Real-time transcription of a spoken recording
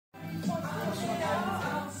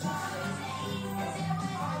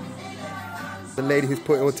the lady who's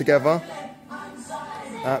put it all together.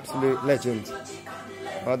 Absolute legend.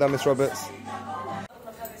 Well done, Miss Roberts.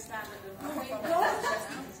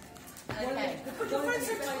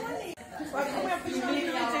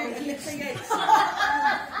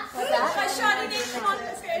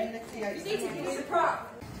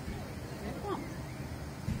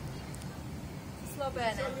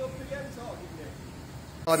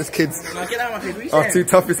 Hardest kids. Our two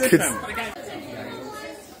toughest kids.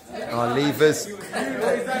 Our levers.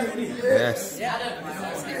 Yes.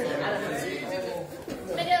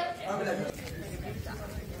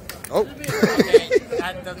 Oh.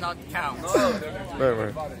 That does not count.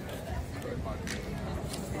 Right.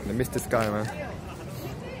 I missed this guy, man.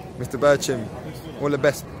 Mr. Bircham, all the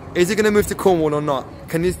best. Is he going to move to Cornwall or not?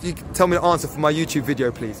 Can you tell me the answer for my YouTube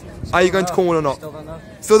video, please? Are you going to Cornwall or not? Still don't know.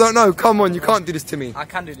 Still don't know? Come on, you can't do this to me. I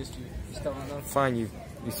can do this to you. Still don't know. Fine, you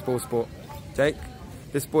sport. Jake,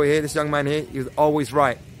 this boy here, this young man here, he was always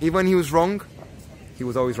right. Even when he was wrong, he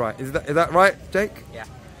was always right. Is that right, Jake? Yeah.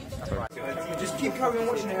 That's right. Just keep carrying on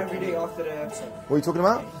watching it every day after the episode. What are you talking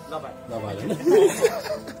about? Love Island.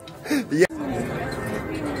 Yeah.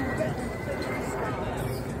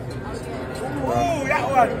 Oh, that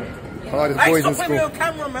one! Hardest boys in school.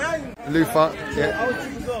 Camera, man. Lufa,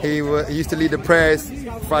 yeah. He used to lead the prayers,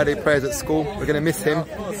 Friday prayers at school. We're going to miss him.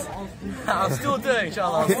 I'm still doing,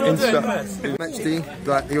 inshallah. I'm still doing this. Actually,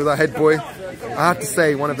 he was our head boy. I have to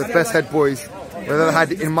say, one of the best head boys we've ever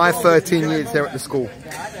had in my 13 years here at the school.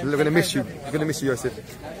 We're going to miss you. We're going to miss you, Yosef.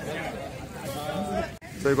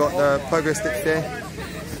 So we've got the pogo sticks here.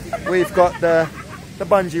 We've got the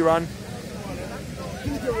bungee run.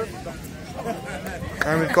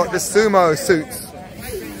 And we've got the sumo suits.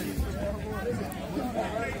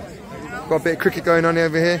 Got a bit of cricket going on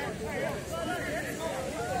over here.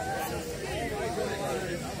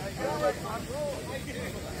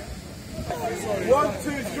 One,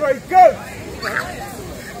 two, three, go!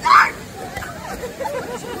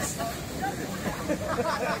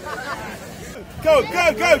 Go!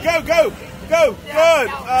 Good!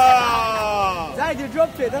 Ah! Dad, you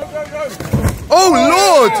dropped it. Go! Oh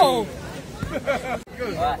Lord!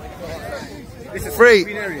 3,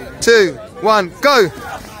 2, 1, go!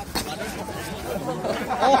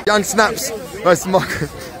 Young Snaps. Nice mark.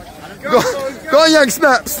 Go on, Young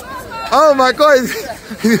Snaps! Oh my God!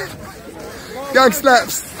 Young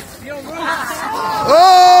Snaps!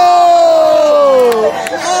 Oh!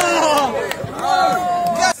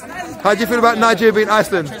 How do you feel about Nigeria beating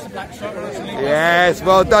Iceland? Yes,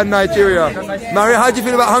 well done, Nigeria. Mario, how do you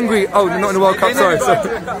feel about Hungary? Oh, not in the World Cup, sorry.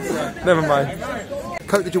 Never mind.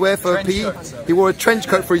 Coat did you wear for PE? He wore a trench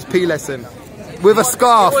coat for his PE lesson. With a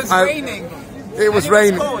scarf. It was raining. It was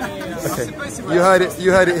raining. Okay, you heard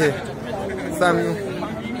it here. Samuel.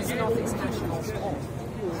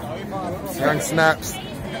 Young Snaps.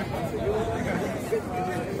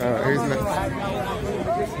 Alright, who's next?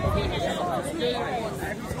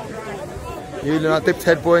 Yulin, our dipped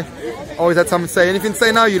head boy. Always had something to say. Anything to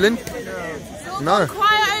say now, Yulin? No.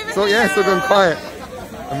 So yeah, still going quiet.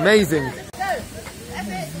 Amazing.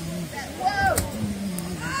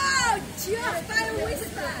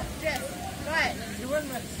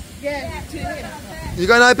 You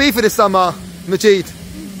going IB for this summer, Majid?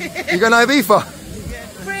 You going IB for?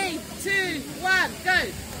 3, 2, 1, go!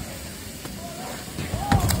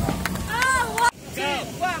 Oh, 1, 2,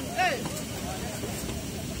 1, go!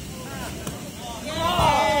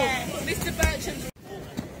 Yeah. Mr. Bircham.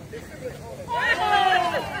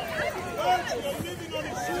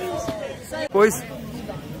 Boys,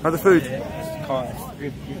 how's the food?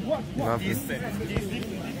 Lovely.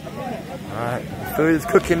 Alright, food is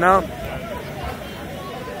cooking now.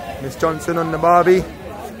 Miss Johnson on the barbie.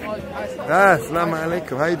 Assalamu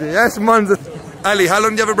alaikum. How you doing? Yes, Manza. Ali, how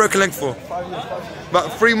long do you have a broken leg for?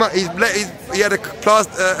 About 3 months. He had a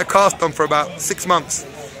cast on for about 6 months,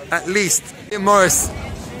 at least. Morris,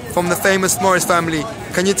 from the famous Morris family.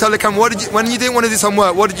 Can you tell the camera when you didn't want to do some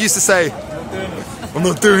work? What did you used to say? I'm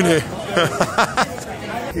not doing it.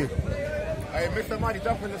 Hey, Mr. Mighty,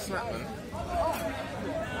 jump in the snap, man.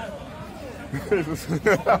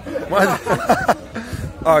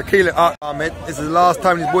 Alright, Keelan, Ahmed, this is the last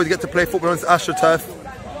time these boys get to play football on this AstroTurf.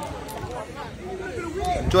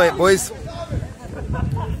 Enjoy it, boys.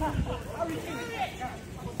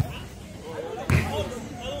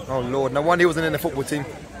 Oh Lord, no wonder he wasn't in the football team.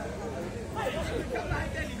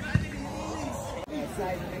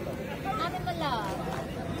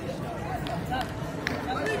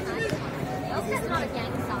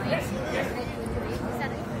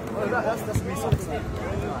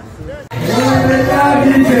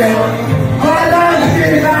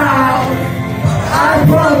 I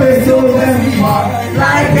promise to them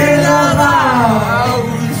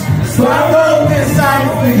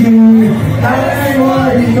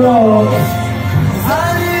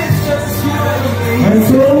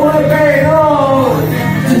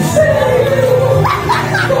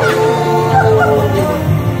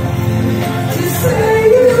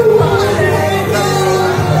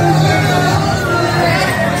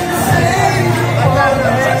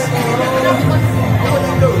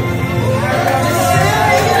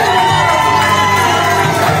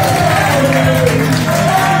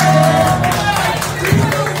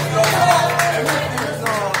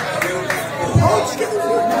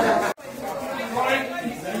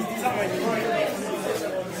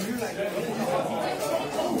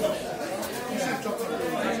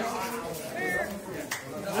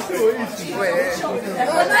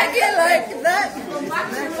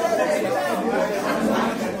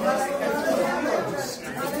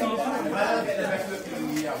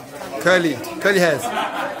Curly hairs.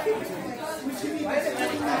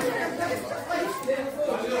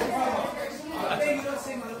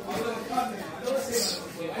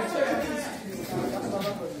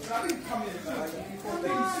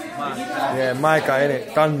 Yeah, my guy,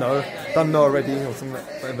 innit? Done know already, or something,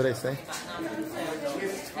 whatever they say.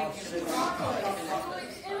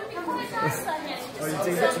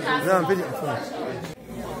 No, I'm videoing.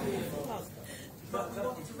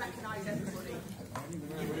 To recognise everybody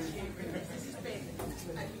this has been,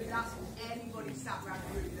 and you can ask anybody sat around the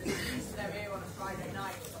room that's used to their ear on a Friday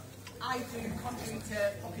night. I do, contrary to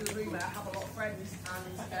popular rumour, have a lot of friends and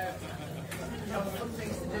fun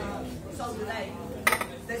things to do. So do they.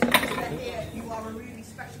 There's a reason here. You are a really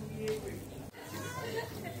special year group.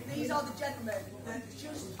 These are the gentlemen that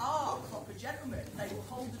just are proper gentlemen. They will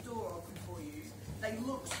hold the door open for you. They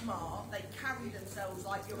look smart. They carry themselves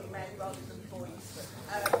like young men rather than boys.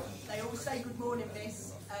 They always say good morning,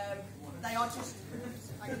 miss. They are just,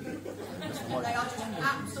 they are just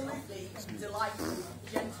absolutely delightful,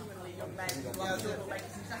 gentlemanly young men who like to make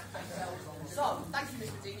exact themselves. So, thank you,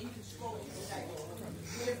 Mr. Dean. You can scroll into the table.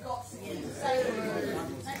 We have got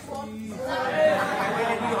next one.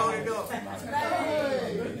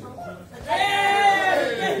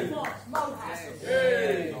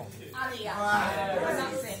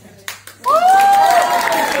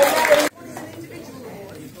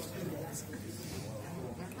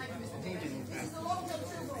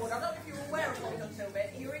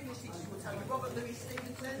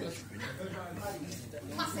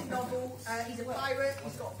 Classic novel. He's a pirate.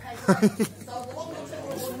 He's got a pen. So the long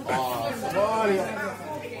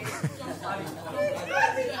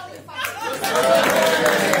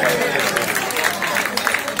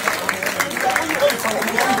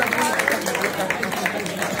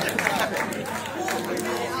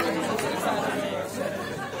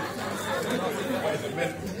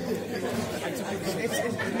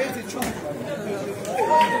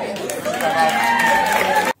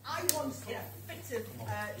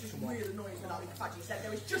just real annoying with Ali Kafaji. Said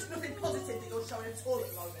there was just nothing positive that you're showing at all at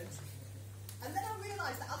the moment. And then I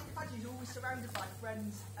realised that Ali Kafaji is always surrounded by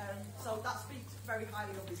friends, so that speaks very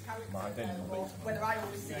highly of his character, or whether I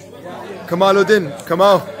always see him. Kamaluddin,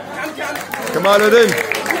 Kamal. Kamaluddin.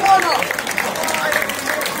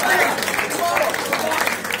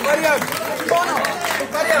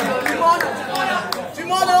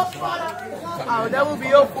 Oh, that will be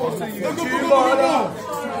your fault to you.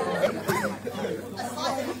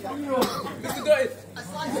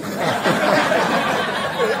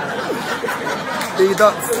 The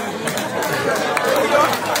dots.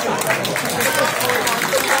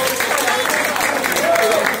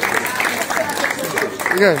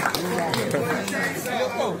 Okay.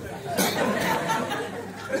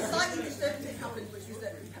 A slightly disturbing thing happened, which was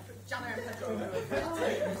that Jana and Pedro were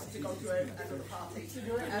to go to another party.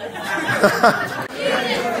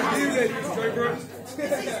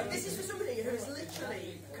 This is for somebody who has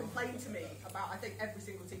literally complained to me about, I think, every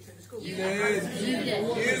single teacher in the school. And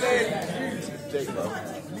this was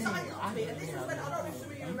when, I don't know if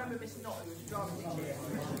some of you remember Miss Knott, who was a drama teacher.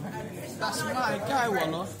 That's my guy,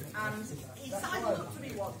 Wallah. And he sidled up to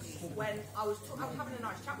me once when I was having a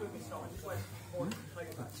nice chat with Miss Knott and just went, "Oh, I'm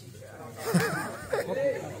complaining about the teacher." And I was like, "Who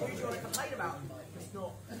do you want to complain about, Miss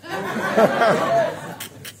Knott?"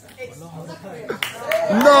 It's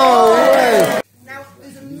No way! Now,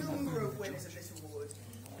 there's a number of winners of this award,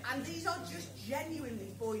 and these are just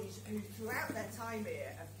genuinely boys who, throughout their time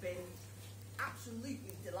here, have been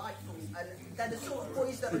absolutely delightful, and they're the sort of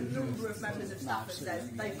boys that a number of members of staff have said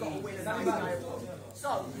they've got to win a nice guy award.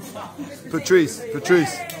 So, Patrice.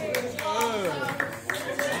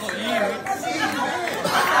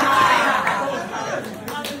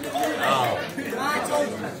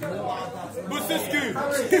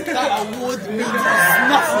 That award means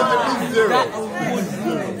nothing. That award means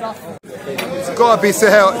nothing. It's gotta be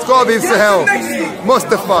Sahel.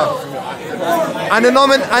 Mustafa. And the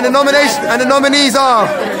nominees are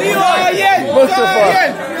Mustafa.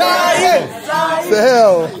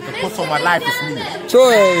 Sahel. Put for my life is me.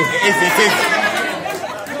 Troy. It is.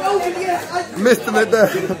 Mr.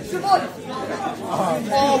 McDowell.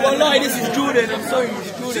 Oh, wallahi, this is Jordan. I'm sorry,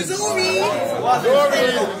 it's Jordan.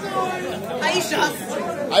 Aisha.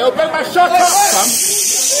 I open my shot up,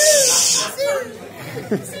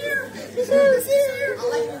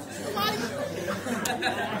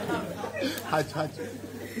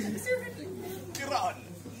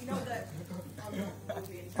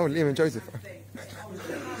 Oh, Liam and Joseph. I was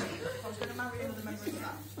going to marry another member of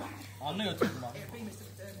staff. I know you're talking about. It would be Mr.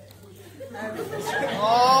 McDermott.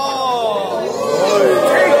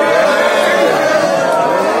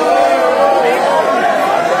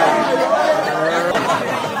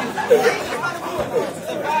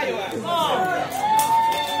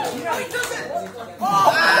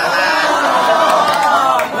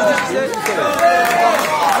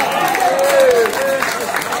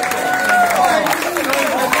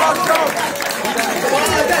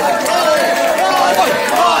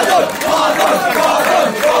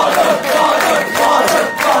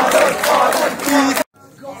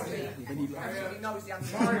 Everybody knows the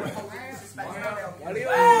answer. Hold it in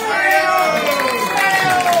suspense.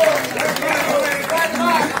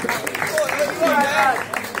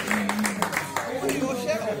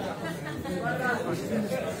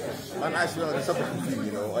 Man, actually, there's something confused,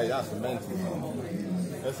 you know. Hey, that's mental.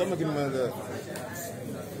 There's someone giving me the.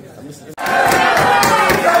 I missed it. I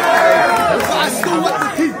still want the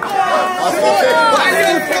team.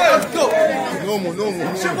 Let's go. Normal.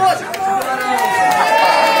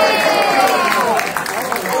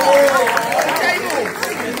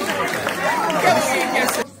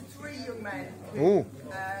 Three young men. Ooh.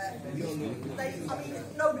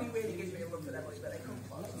 Nobody really gives me a run for their money, but they come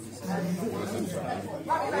close.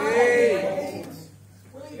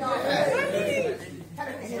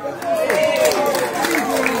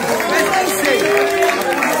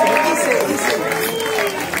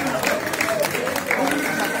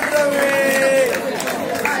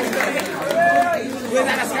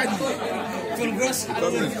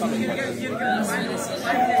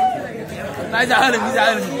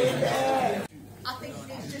 I think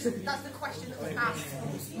it's just, that's the question that was asked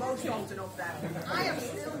most often of them. I am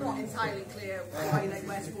still not entirely clear why they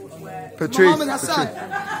wear sportswear. Patrice. Mohammed Hassan.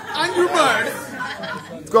 Angry Bird.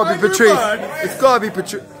 It's gotta be Angry Patrice. Bird. It's gotta be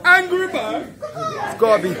Patrice. Angry Bird. It's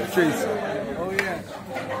gotta be Patrice.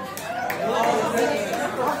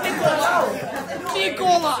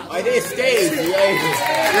 Nicola. I did stage,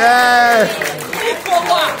 Yeah.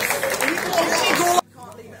 Nicola.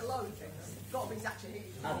 Can't leave it alone. It's got to be Thatcher Heat.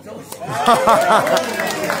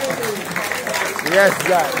 Yes,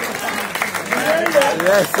 Zach.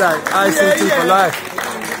 Yes, Zach. ICT for life.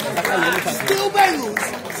 Still Bengals.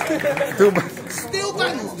 Still Still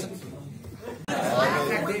Bengals.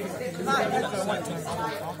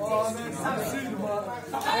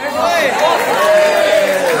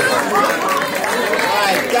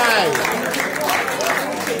 guys.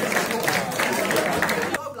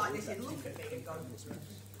 Go like this, he'd look at me and go,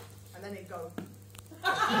 and then he'd go.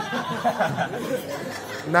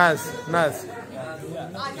 Naz. I now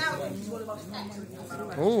think he's one of the most excellent young men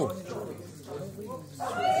I've ever Ooh.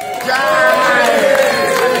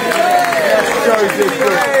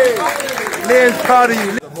 Liam's proud of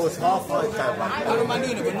you. The most half-hearted guy. I don't mind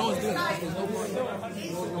doing it, but no one's doing it.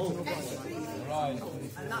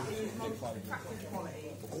 And that is his most attractive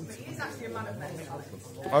quality. But he is actually a man of many talents.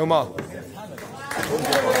 Omar.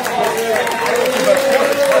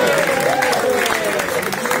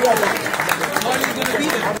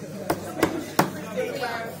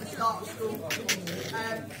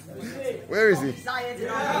 Where is he?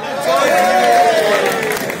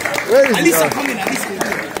 Where is At he? least I'm coming, at least I'm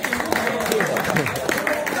coming.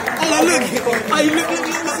 Oh, look. Hey, look.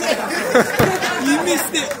 You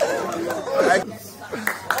missed it.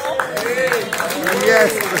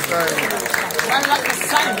 Yes, the sign. I like the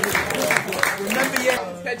sign. Remember, yeah.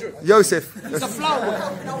 Pedro. Joseph. It's a flower.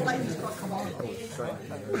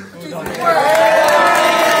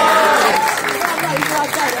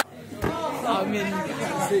 I mean,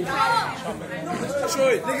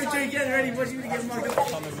 Troy, look at Jay getting ready, but you to get my go.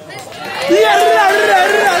 Yeah.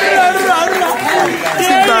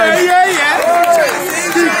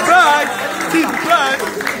 Keep back.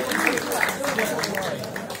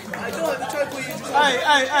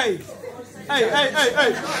 Hey.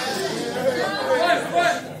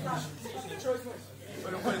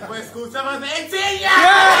 West School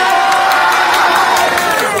 718,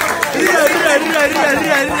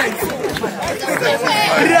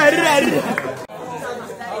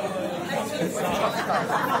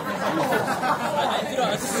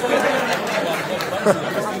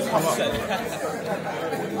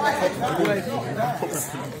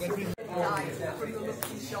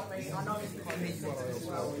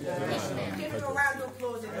 Give him a round of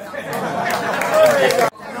applause in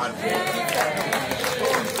that.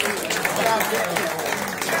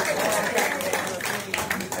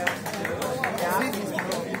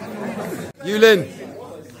 Yulin.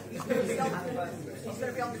 He's going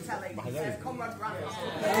to be on the telly. Conrad Grant.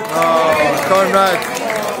 Oh, Conrad.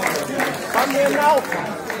 I'm here now.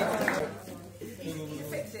 You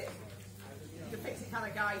fix it. You fix it kind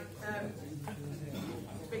of guy.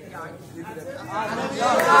 Big guy.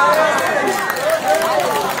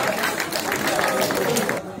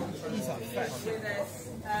 With us.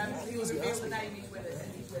 He will reveal the name. He's with us.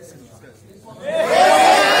 And he's with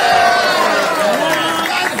us.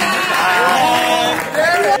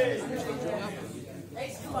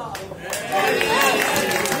 It's Kamal.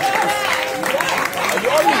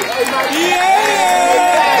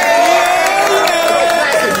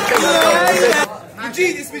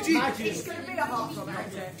 It's Majid. It's going to be a hard one, mate.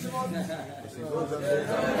 Come on.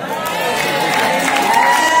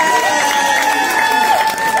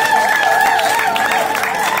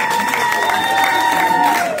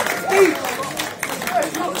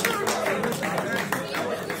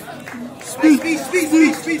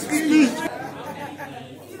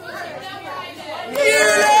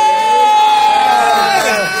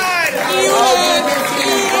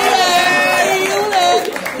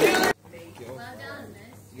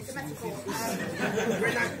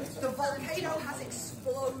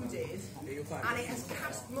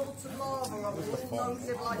 molten lava of all known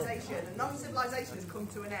civilization, and known civilization has come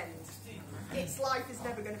to an end. Its life is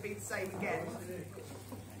never going to be the same again.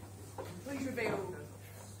 Please reveal.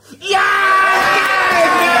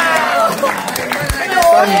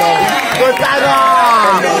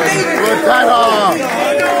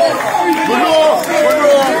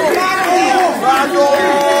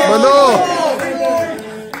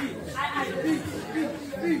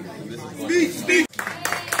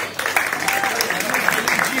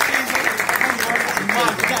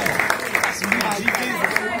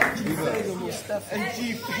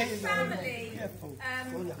 Family,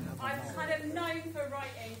 I'm kind of known for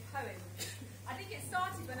writing poems. I think it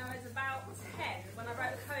started when I was about 10, when I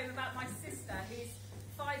wrote a poem about my sister, who's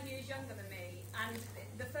 5 years younger than me. And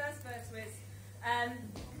the first verse was,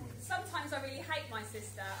 sometimes I really hate my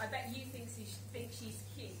sister. I bet you think she's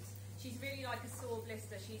cute. She's really like a sore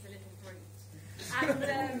blister. She's a little brute. And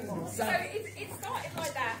so it started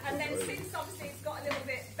like that, and then since obviously it's got a little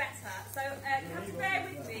bit better. So you have to bear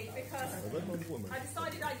with me because I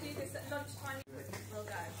decided I'd do this at lunchtime. We'll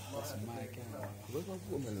go.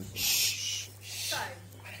 So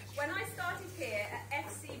when I started here at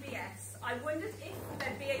FCBS, I wondered if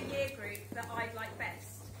there'd be a year group that I'd like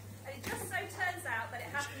best. And it just so turns out that it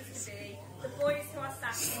happens to be the boys who are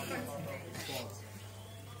sat in front of me.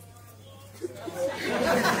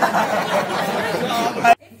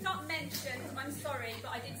 If not mentioned, I'm sorry, but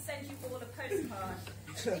I did send you all a postcard.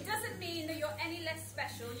 It doesn't mean that you're any less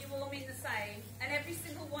special, you all mean the same, and every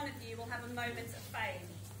single one of you will have a moment of fame.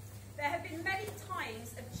 There have been many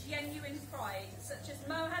times of genuine pride, such as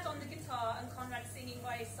Mo had on the guitar and Conrad singing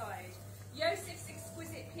by his side, Yosef's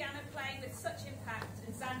exquisite piano playing with such impact,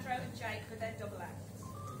 and Sandro and Jake with their double act.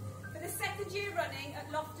 For the second year running at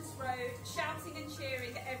Loftus Road, shouting and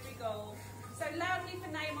cheering at every goal, so loudly for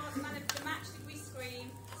Neymar's man of the match did we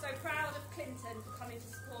scream, so proud of Clinton for coming to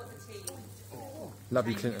support the team. Love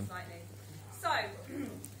you, Clinton. So,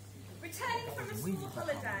 returning from a school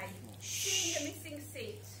holiday, seeing a missing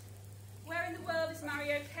seat. Where in the world is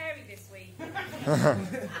Mario Carey this week?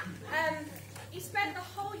 He spent the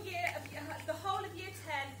whole of year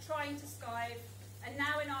 10 trying to skive, and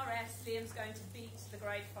now in RS, Liam's going to beat the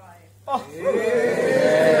grade 5. Oh.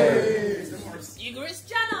 Eucharist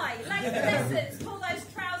Janai, late lessons, pull those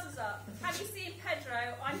trousers up. Have you seen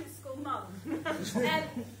Pedro? I'm his school mum.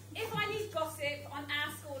 If I need gossip on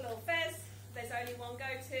our school or Fez, there's only one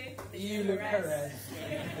go-to. Perez.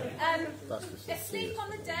 Asleep on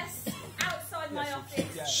the desk outside my office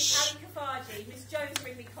is Ali Kafaji. Miss Jones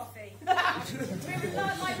bring me coffee.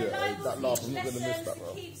 My reliable speech lessons to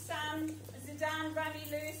keep Sam, Zidane, Rami,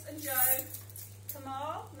 Lewis and Joe.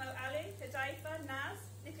 Kamal, Mo Ali, Hudaifa, Naz,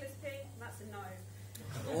 Nicholas P. That's a no.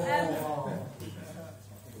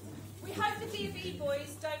 We hope the DV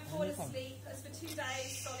boys don't fall asleep, as for 2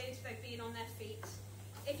 days solid they've been on their feet.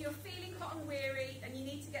 If you're feeling hot and weary and you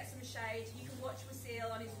need to get some shade, you can watch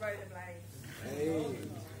Wasil on his rollerblades.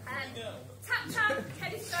 And Tap Tap,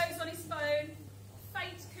 Teddy Stowe's on his phone.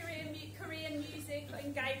 Fate, Korean music,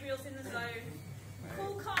 putting Gabriel's in the zone.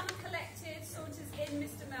 Cool, calm and collected, saunters in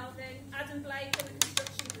Mr. Melvin. Adam Blake and the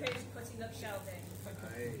construction crew putting up shelving.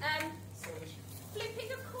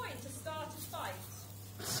 Flipping a coin to start a fight.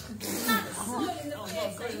 That's soil in the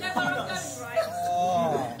theatre, you know where I'm going, right?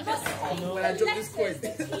 Must the letters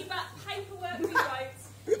that keep up paperwork we wrote,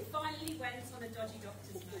 finally went on a dodgy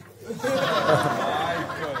doctor's note.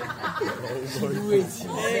 More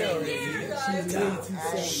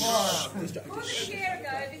than a year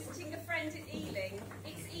ago, visiting a friend at Ealing.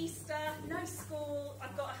 It's Easter, no school,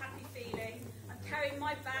 I've got a happy feeling. I'm carrying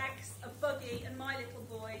my bags, a buggy and my little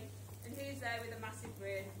boy. And who's there with a massive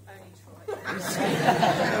grin? Only Troy.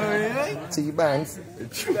 Oh, really? T-Banks.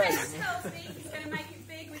 Dennis tells me he's going to make it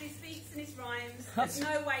big with his beats and his rhymes. There's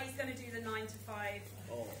no way he's going to do the 9 to 5.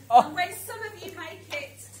 And when some of you make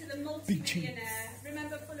it to the multi-millionaire,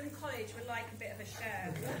 remember Fulham College would like a bit of a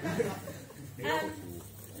share.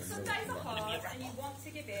 Some days are hard and you want to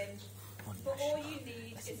give in, but all you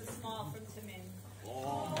need is a smile from Tamin.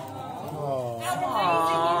 Our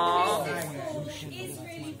amazing inclusive school is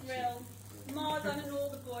really brill. Mardon and all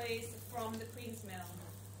the boys from the Queen's Mill.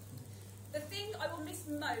 The thing I will miss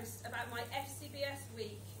most about my FCBS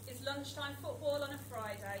week is lunchtime football on a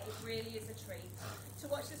Friday. It really is a treat. To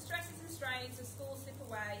watch the stresses and strains of school slip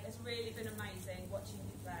away has really been amazing watching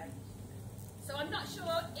you play. So I'm not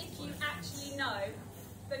sure if you actually know,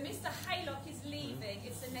 but Mr. Haylock is leaving.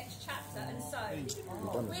 It's the next chapter, and so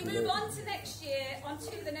we move on to next year, on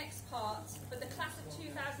to the next part, but the class of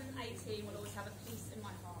 2018 will always have a piece in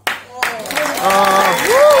my heart.